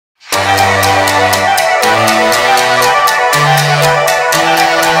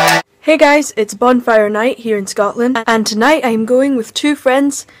Hey guys, it's Bonfire night here in Scotland, and tonight I'm going with two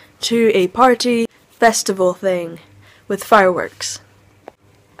friends to a party festival thing with fireworks.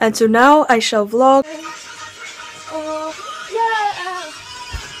 And so now I shall vlog.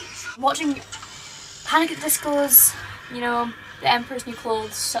 Watching Panic at the Disco's, you know, The Emperor's New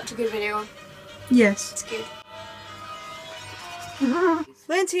Clothes, such a good video. Yes. It's good.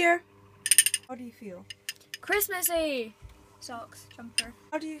 Lynn's here. How do you feel? Christmassy! Socks, jumper.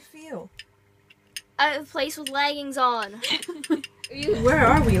 How do you feel? Out of place with leggings on. Where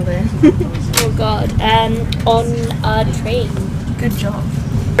are we, Lynn? Oh god, on a train. Good job.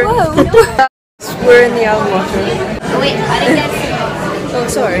 Whoa! We're in the Allen water. Oh wait, I didn't get Oh,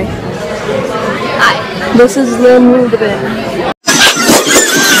 sorry. Hi. This is Lynn Rudabin.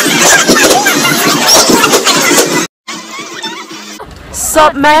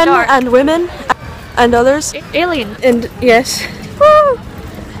 Sup, men and women and others. Alien. And yes. Woo!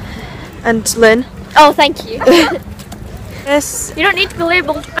 And Lynn. Oh, thank you. Yes. You don't need to be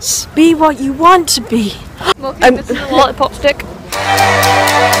labelled. Be what you want to be. Smoking this is a lollipop stick.